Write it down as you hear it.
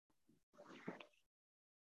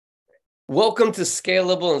Welcome to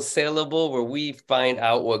Scalable and Saleable, where we find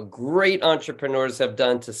out what great entrepreneurs have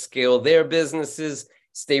done to scale their businesses.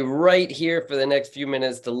 Stay right here for the next few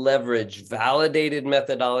minutes to leverage validated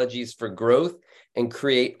methodologies for growth and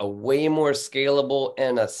create a way more scalable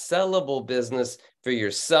and a sellable business for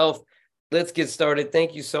yourself. Let's get started.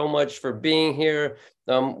 Thank you so much for being here.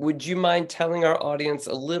 Would you mind telling our audience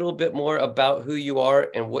a little bit more about who you are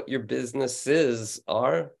and what your businesses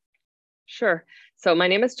are? Sure. So my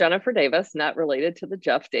name is Jennifer Davis, not related to the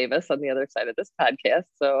Jeff Davis on the other side of this podcast.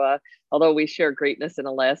 So although we share greatness in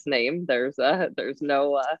a last name, there's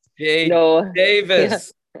no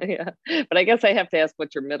Davis. Yeah. But I guess I have to ask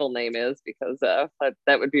what your middle name is because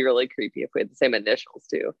that would be really creepy if we had the same initials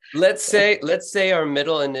too. Let's say our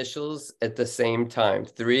middle initials at the same time.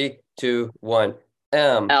 3, 2, 1.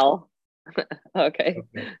 M. L. Okay.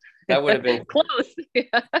 That would have been close.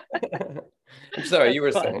 I'm sorry, That's you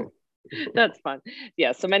were fun. saying. That's fun.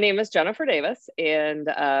 Yeah. So my name is Jennifer Davis, and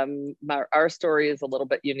our story is a little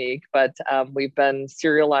bit unique, but we've been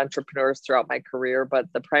serial entrepreneurs throughout my career. But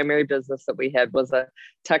the primary business that we had was a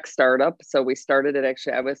tech startup. So we started it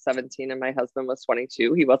actually, I was 17 and my husband was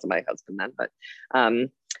 22. He wasn't my husband then, but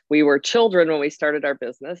we were children when we started our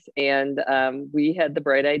business. And we had the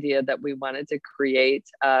bright idea that we wanted to create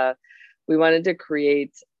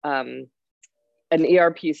an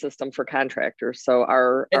ERP system for contractors. So at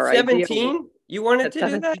our 17, you wanted to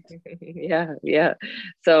do that? Yeah.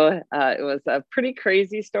 So it was a pretty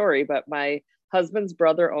crazy story, but my husband's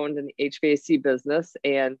brother owned an HVAC business,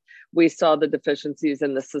 and we saw the deficiencies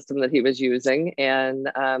in the system that he was using, and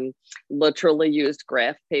literally used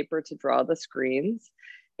graph paper to draw the screens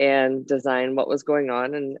and design what was going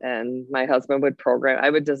on. And my husband would program, I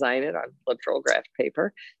would design it on literal graph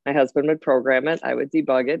paper. My husband would program it. I would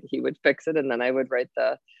debug it. He would fix it. And then I would write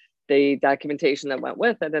the documentation that went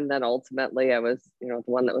with it. And then ultimately I was, the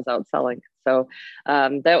one that was out selling. So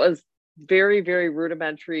that was very, very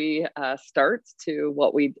rudimentary start to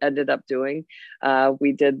what we ended up doing.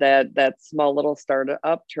 We did that small little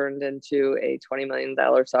startup turned into a $20 million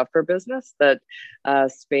software business that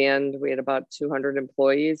spanned, we had about 200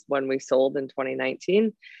 employees when we sold in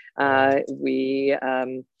 2019. We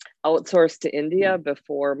outsourced to India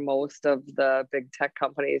before most of the big tech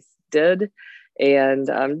companies did,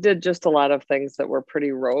 and did just a lot of things that were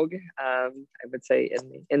pretty rogue, I would say,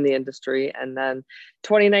 in the industry. And then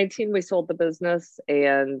 2019, we sold the business,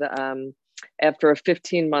 and after a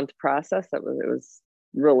 15-month process, it was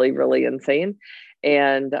really, really insane,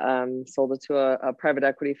 and sold it to a private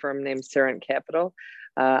equity firm named Serent Capital.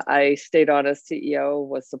 I stayed on as CEO,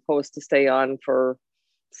 was supposed to stay on for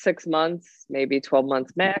 6 months, maybe 12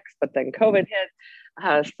 months max, but then COVID hit.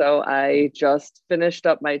 So I just finished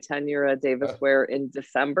up my tenure at Davis Ware in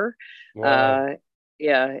December. Wow.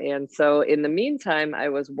 And so in the meantime, I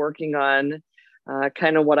was working on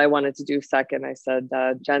kind of what I wanted to do second. I said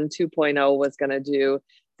Gen 2.0 was going to do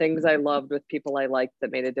things I loved with people I liked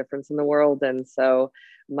that made a difference in the world. And so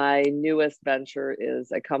my newest venture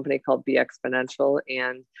is a company called BExponential,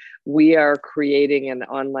 and we are creating an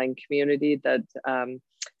online community that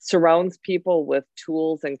surrounds people with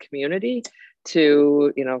tools and community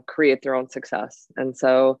to create their own success. And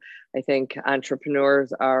so I think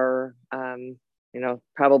entrepreneurs are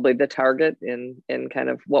probably the target in kind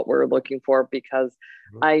of what we're looking for, because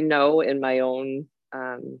I know in my own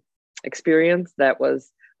experience that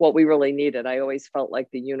was what we really needed. I always felt like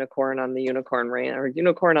the unicorn on the unicorn ranch, or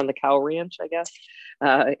unicorn on the cow ranch, I guess,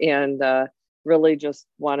 and really just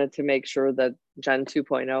wanted to make sure that Gen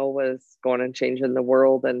 2.0 was going and changing the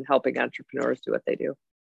world and helping entrepreneurs do what they do.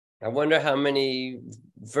 I wonder how many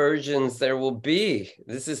versions there will be.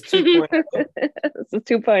 This is 2.0. This is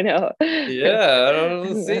 2.0. Yeah, I don't know.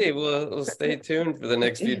 We'll see. We'll stay tuned for the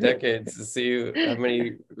next few decades to see how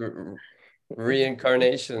many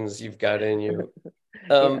reincarnations you've got in you.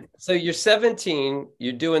 So you're 17,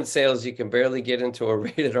 you're doing sales, you can barely get into a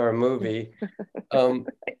rated R movie. So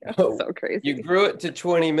crazy. You grew it to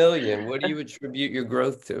 20 million. What do you attribute your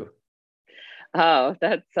growth to? Oh,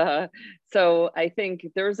 that's so I think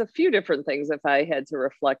there's a few different things if I had to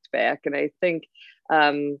reflect back. And I think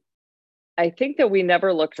that we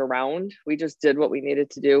never looked around. We just did what we needed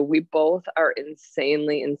to do. We both are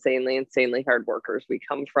insanely hard workers. We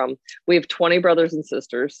have 20 brothers and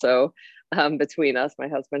sisters. So between us, my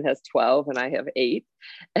husband has 12 and I have 8.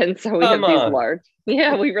 And so we have these large,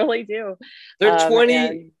 yeah, we really do. There are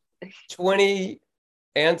 20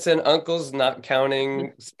 aunts and uncles, not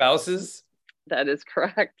counting spouses. That is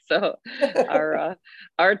correct. So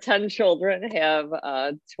our 10 children have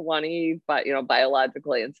 20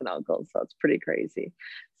 biological aunts and uncles. So it's pretty crazy.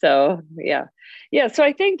 So yeah. So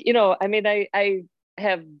I think, I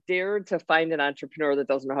have dared to find an entrepreneur that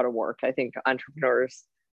doesn't know how to work. I think entrepreneurs,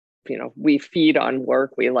 we feed on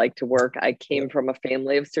work. We like to work. I came from a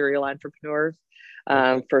family of serial entrepreneurs,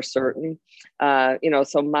 for certain.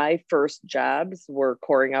 So my first jobs were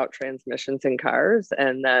coring out transmissions in cars.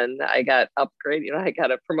 And then I got upgraded, I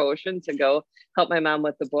got a promotion to go help my mom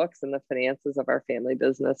with the books and the finances of our family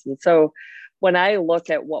business. And so when I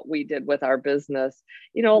look at what we did with our business,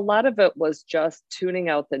 a lot of it was just tuning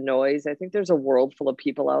out the noise. I think there's a world full of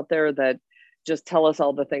people out there that just tell us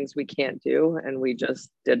all the things we can't do, and we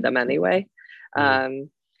just did them anyway.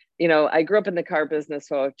 I grew up in the car business.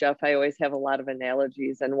 So Jeff, I always have a lot of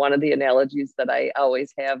analogies. And one of the analogies that I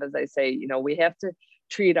always have is I say, we have to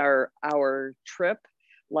treat our trip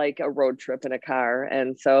like a road trip in a car.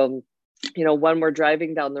 And so, when we're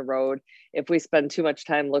driving down the road, if we spend too much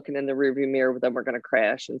time looking in the rearview mirror, then we're going to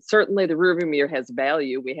crash. And certainly the rearview mirror has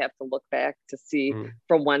value. We have to look back to see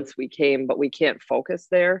from whence we came, but we can't focus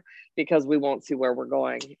there because we won't see where we're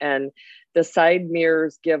going. And the side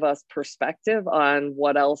mirrors give us perspective on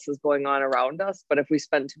what else is going on around us. But if we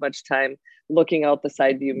spend too much time looking out the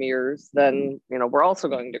side view mirrors, then, we're also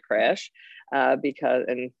going to crash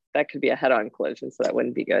and that could be a head-on collision. So that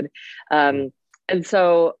wouldn't be good. And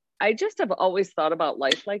so I just have always thought about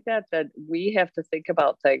life like that we have to think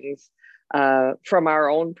about things from our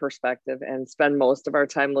own perspective and spend most of our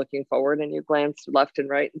time looking forward, and you glance left and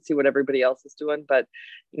right and see what everybody else is doing, but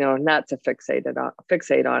not to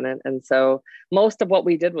fixate on it. And so most of what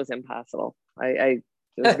we did was impossible. There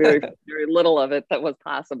was very, very little of it that was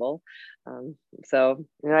possible. So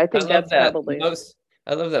I think that's probably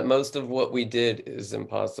I love that most of what we did is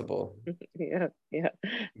impossible. Yeah.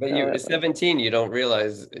 But at 17, you don't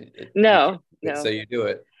realize No. So you do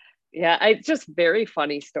it. Yeah, just very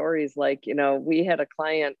funny stories. Like, we had a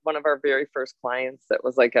client, one of our very first clients that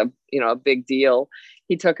was like a big deal.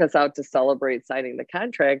 He took us out to celebrate signing the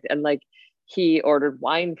contract, and like he ordered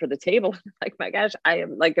wine for the table. Like, my gosh, I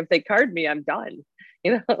am like, if they card me, I'm done.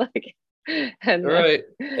 Like, and right.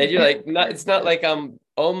 And you're like, it's not like I'm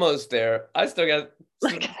almost there. I still got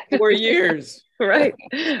 4 years. Right.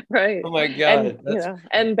 Oh my God.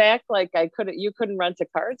 And back, like you couldn't rent a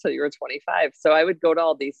car until you were 25. So I would go to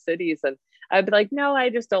all these cities and I'd be like, no, I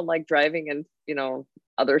just don't like driving in,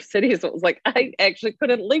 other cities. It was like, I actually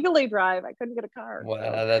couldn't legally drive. I couldn't get a car. Wow.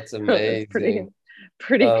 So that's amazing.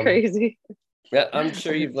 Pretty crazy. Yeah, I'm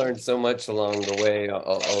sure you've learned so much along the way,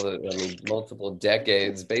 multiple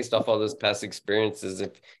decades based off all those past experiences.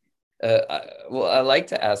 I like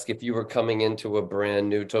to ask, if you were coming into a brand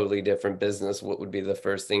new, totally different business, what would be the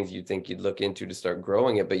first things you think you'd look into to start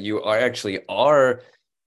growing it? But you are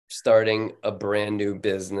starting a brand new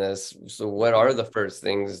business. So what are the first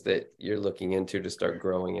things that you're looking into to start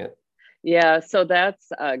growing it? Yeah, so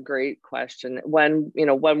that's a great question. When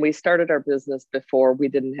we started our business before, we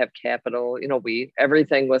didn't have capital.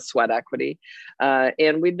 Everything was sweat equity,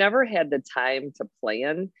 and we'd never had the time to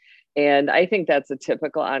plan. And I think that's a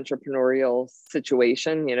typical entrepreneurial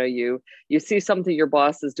situation. You see something your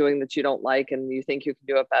boss is doing that you don't like, and you think you can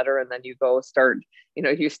do it better, and then you go start.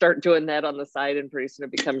 You start doing that on the side, and pretty soon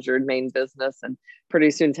it becomes your main business. And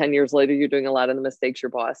pretty soon, 10 years later, you're doing a lot of the mistakes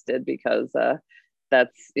your boss did because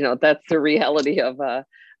that's the reality of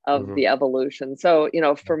the evolution. So,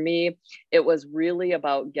 for me, it was really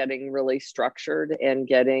about getting really structured and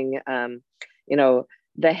getting,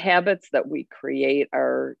 the habits that we create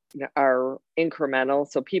are incremental.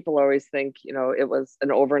 So people always think, it was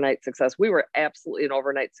an overnight success. We were absolutely an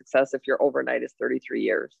overnight success. If your overnight is 33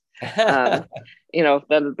 years, then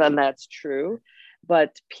that's true.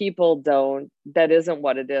 But people that isn't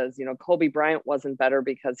what it is. Kobe Bryant wasn't better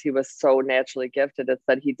because he was so naturally gifted. It's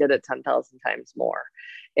that he did it 10,000 times more.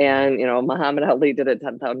 And, Muhammad Ali did it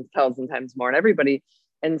 10,000 times more, and everybody.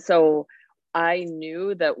 And so I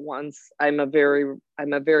knew that once I'm a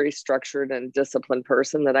very structured and disciplined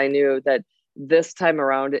person, that I knew that this time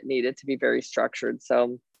around it needed to be very structured.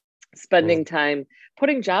 So spending time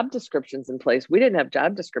putting job descriptions in place. We didn't have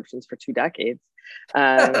job descriptions for 2 decades.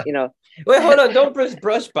 Wait, hold on. Don't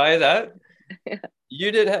brush by that.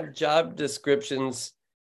 You didn't have job descriptions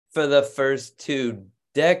for the first 2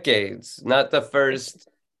 decades, not the first,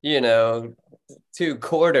 2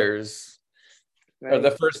 quarters. Right. Or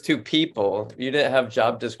the first 2 people. You didn't have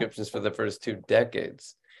job descriptions for the first 2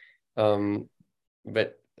 decades.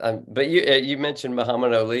 But you mentioned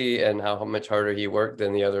Muhammad Ali and how much harder he worked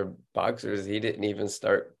than the other boxers. He didn't even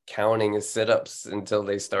start counting his sit-ups until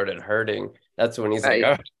they started hurting. That's when he's like,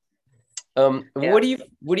 oh. Yeah.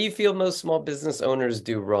 What do you feel most small business owners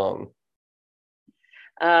do wrong?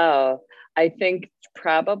 I think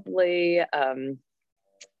probably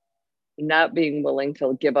not being willing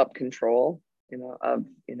to give up control. of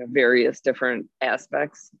various different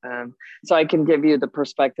aspects. So I can give you the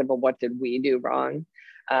perspective of what did we do wrong,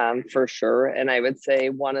 for sure. And I would say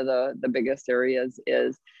one of the biggest areas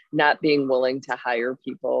is not being willing to hire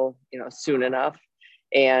people, soon enough,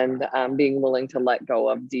 and being willing to let go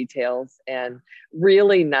of details and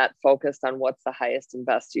really not focused on what's the highest and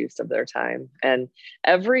best use of their time. And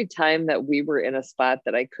every time that we were in a spot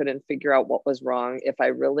that I couldn't figure out what was wrong, if I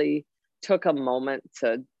really took a moment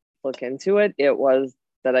to look into it, it was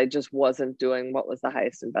that I just wasn't doing what was the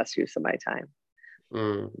highest and best use of my time.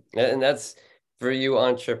 And that's for you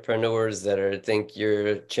entrepreneurs that think you're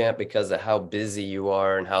a champ because of how busy you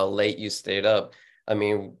are and how late you stayed up. I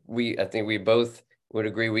mean, I think we both would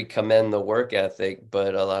agree, we commend the work ethic,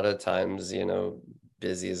 but a lot of times,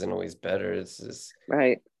 busy isn't always better. It's just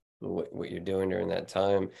right what you're doing during that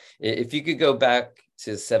time. If you could go back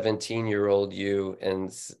to 17-year-old you and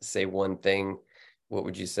say one thing, what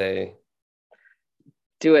would you say?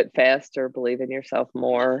 Do it faster, believe in yourself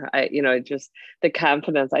more. Just the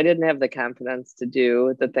confidence. I didn't have the confidence to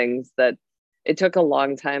do the things that it took a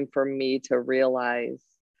long time for me to realize,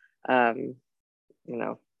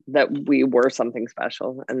 that we were something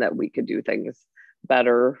special and that we could do things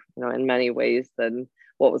better, in many ways than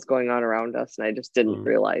what was going on around us. And I just didn't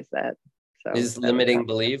realize that. So is limiting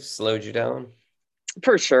beliefs slowed you down?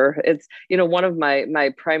 For sure. It's, one of my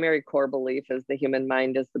primary core belief is the human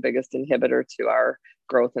mind is the biggest inhibitor to our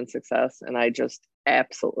growth and success. And I just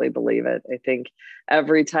absolutely believe it. I think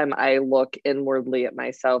every time I look inwardly at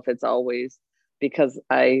myself, it's always because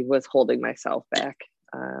I was holding myself back.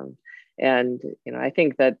 And I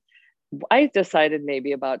think that I decided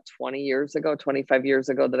maybe about 25 years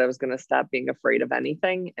ago, that I was going to stop being afraid of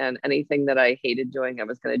anything, and anything that I hated doing, I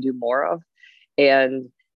was going to do more of. And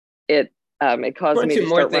it caused me to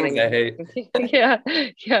start running. I hate. yeah.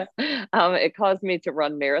 It caused me to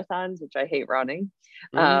run marathons, which I hate running.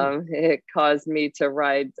 It caused me to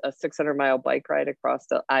ride a 600-mile bike ride across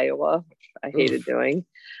to Iowa, which I hated doing.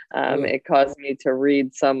 It caused me to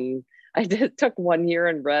read took 1 year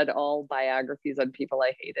and read all biographies on people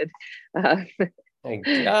I hated. My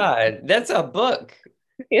God, that's a book.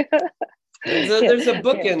 Yeah. There's a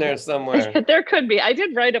book in there somewhere. There could be. I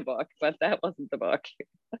did write a book, but that wasn't the book.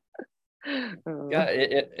 Yeah,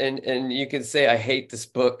 and you could say, I hate this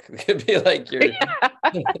book. It could be like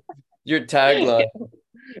your tagline.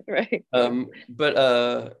 Right. But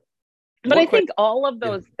I think all of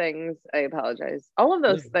those things, I apologize, all of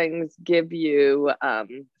those things give you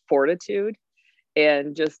fortitude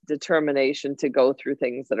and just determination to go through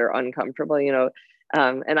things that are uncomfortable,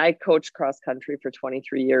 and I coached cross country for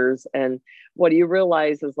 23 years. And what you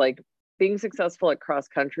realize is, like, being successful at cross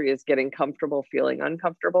country is getting comfortable feeling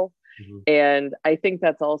uncomfortable. And I think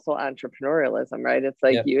that's also entrepreneurialism, right? It's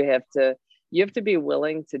like you have to be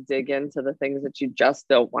willing to dig into the things that you just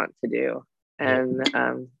don't want to do. And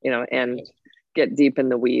and get deep in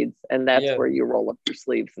the weeds, and that's where you roll up your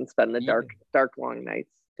sleeves and spend the dark long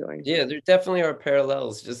nights doing. Yeah, there definitely are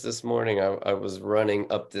parallels. Just this morning, I was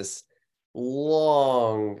running up this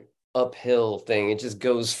long uphill thing. It just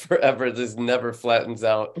goes forever. This never flattens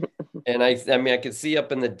out. And I mean, I could see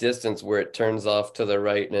up in the distance where it turns off to the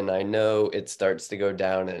right, and I know it starts to go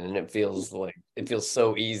down, and it feels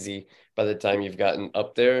so easy by the time you've gotten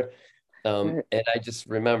up there. And I just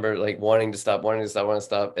remember, like, wanting to stop,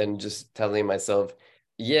 and just telling myself,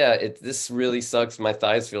 this really sucks. My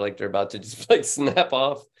thighs feel like they're about to just like snap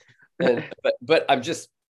off. And but I'm just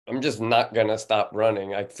not gonna stop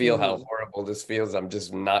running. I feel how horrible this feels. I'm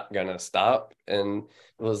just not gonna stop. And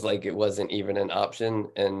it was like it wasn't even an option.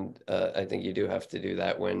 And I think you do have to do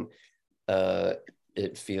that when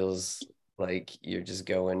it feels like you're just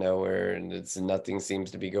going nowhere and nothing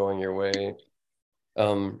seems to be going your way.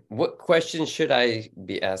 What questions should I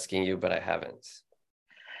be asking you, but I haven't?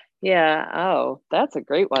 Yeah. Oh, that's a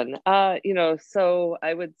great one. So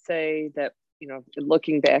I would say that,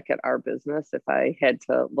 looking back at our business, if I had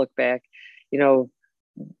to look back,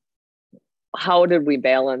 how did we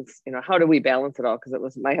balance it all? Because it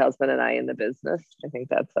was my husband and I in the business. I think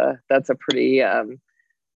that's a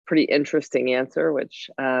pretty interesting answer,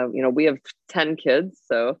 which, we have 10 kids.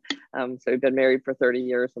 So we've been married for 30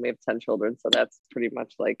 years and we have 10 children. So that's pretty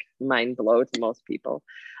much like mind blow to most people.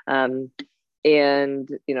 And,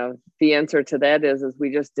 the answer to that is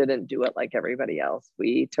we just didn't do it like everybody else.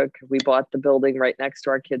 We bought the building right next to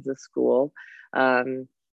our kids' school. And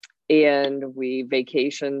we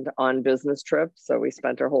vacationed on business trips. So we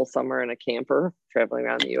spent our whole summer in a camper traveling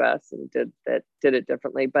around the US and did it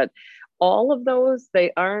differently. But all of those,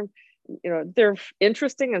 they're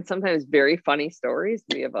interesting and sometimes very funny stories.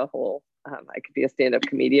 We have a whole, I could be a stand-up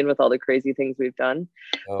comedian with all the crazy things we've done.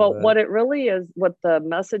 But what it really is, what the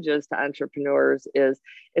message is to entrepreneurs is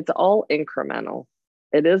it's all incremental.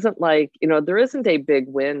 It isn't like, there isn't a big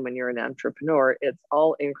win when you're an entrepreneur. It's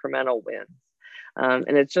all incremental wins.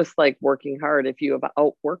 And it's just like working hard. If you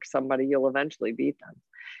outwork somebody, you'll eventually beat them.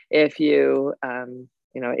 If you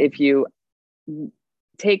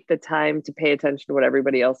take the time to pay attention to what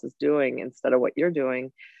everybody else is doing instead of what you're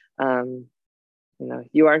doing,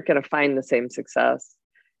 you aren't going to find the same success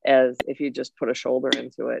as if you just put a shoulder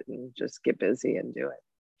into it and just get busy and do it.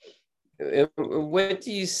 What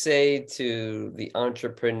do you say to the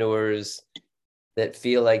entrepreneurs that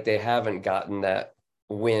feel like they haven't gotten that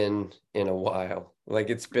win in a while?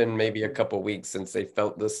 Like it's been maybe a couple of weeks since they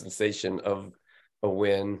felt the sensation of a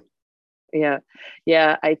win. Yeah.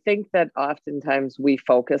 I think that oftentimes we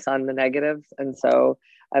focus on the negatives. And so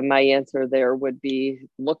my answer there would be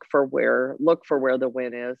look for where the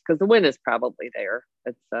win is, because the win is probably there.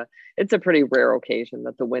 It's a pretty rare occasion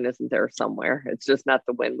that the win isn't there somewhere. It's just not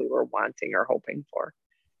the win we were wanting or hoping for.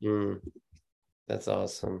 That's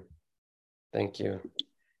awesome. Thank you.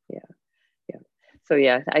 Yeah. So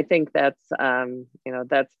I think that's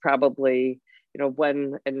that's probably,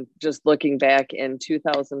 and just looking back in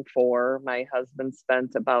 2004, my husband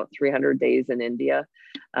spent about 300 days in India.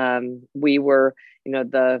 We were, in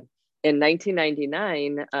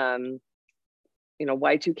 1999,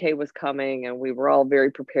 Y2K was coming, and we were all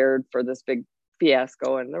very prepared for this big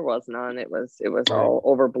fiasco, and there was none. It was all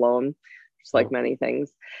overblown, just like many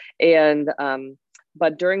things. And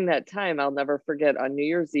but during that time, I'll never forget, on New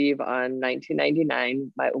Year's Eve on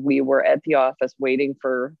 1999, we were at the office waiting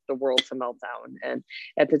for the world to melt down. And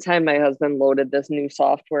at the time, my husband loaded this new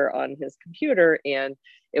software on his computer, and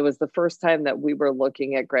it was the first time that we were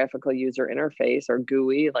looking at graphical user interface, or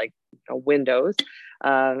GUI, like Windows.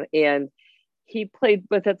 And he played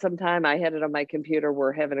with it some time. I had it on my computer.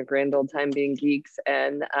 We're having a grand old time being geeks.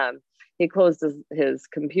 And he closed his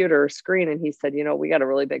computer screen and he said, we got a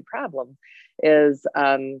really big problem. It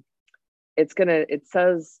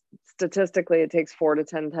says statistically it takes 4 to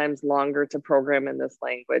 10 times longer to program in this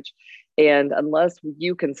language. And unless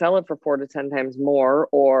you can sell it for 4 to 10 times more,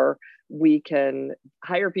 or we can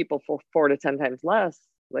hire people for 4 to 10 times less,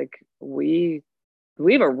 like we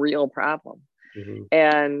have a real problem.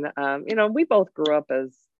 And, we both grew up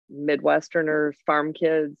as Midwesterners, farm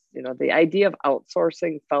kids. The idea of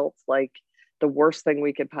outsourcing felt like the worst thing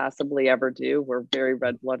we could possibly ever do. We're very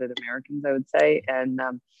red-blooded Americans, I would say. And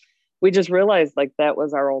we just realized like that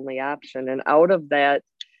was our only option. And out of that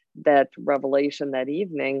revelation that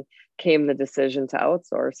evening came the decision to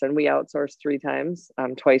outsource. And we outsourced 3 times.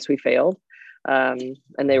 Twice we failed. And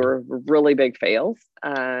they were really big fails.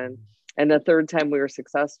 And the third time we were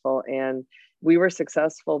successful. And we were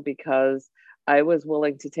successful because I was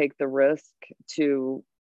willing to take the risk to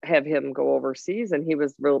have him go overseas, and he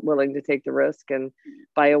was willing to take the risk and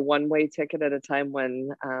buy a one-way ticket at a time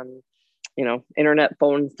when internet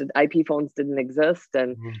phones, IP phones didn't exist,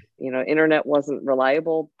 and internet wasn't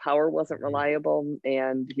reliable, power wasn't reliable.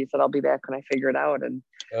 And he said, I'll be back when I figure it out. And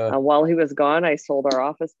while he was gone, I sold our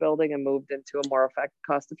office building and moved into a more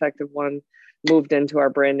cost-effective one, moved into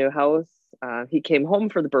our brand new house. He came home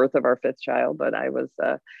for the birth of our 5th child, but I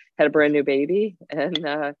had a brand new baby. And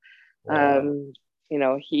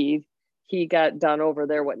he got done over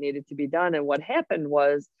there what needed to be done. And what happened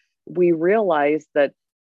was we realized that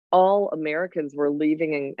all Americans were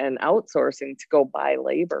leaving and outsourcing to go buy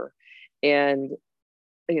labor. And,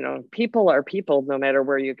 people are people no matter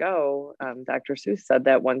where you go. Dr. Seuss said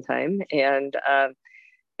that one time. And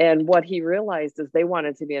what he realized is they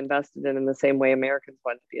wanted to be invested in the same way Americans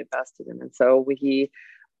wanted to be invested in. And so we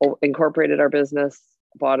incorporated our business,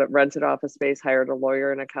 rented office space, hired a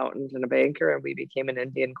lawyer, an accountant, and a banker, and we became an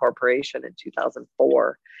Indian corporation in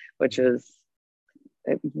 2004, which is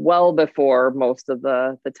well before most of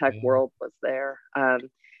the tech world was there.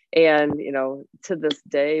 And to this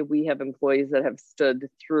day, we have employees that have stood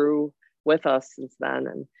through with us since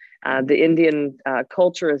then. And the Indian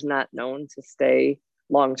culture is not known to stay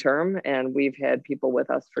long-term, and we've had people with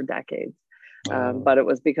us for decades. But it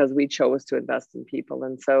was because we chose to invest in people.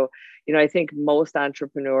 And so, I think most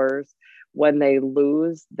entrepreneurs, when they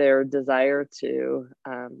lose their desire to,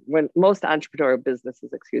 when most entrepreneurial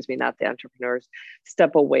businesses, not the entrepreneurs,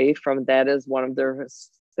 step away from that as one of their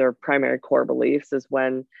primary core beliefs, is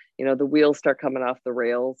when, the wheels start coming off the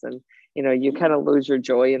rails and, you kind of lose your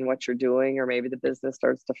joy in what you're doing, or maybe the business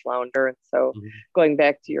starts to flounder. And so going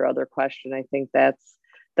back to your other question, I think that's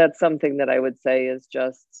something that I would say is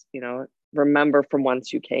just, remember from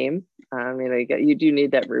whence you came. You do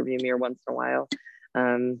need that rearview mirror once in a while,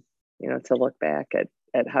 to look back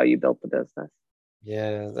at how you built the business.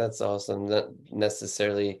 Yeah, that's awesome. Not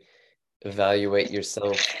necessarily evaluate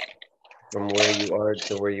yourself from where you are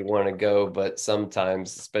to where you want to go, but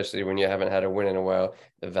sometimes, especially when you haven't had a win in a while,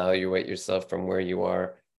 evaluate yourself from where you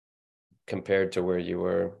are compared to where you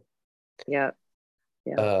were. Yeah,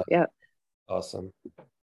 yeah, Uh, yeah. awesome.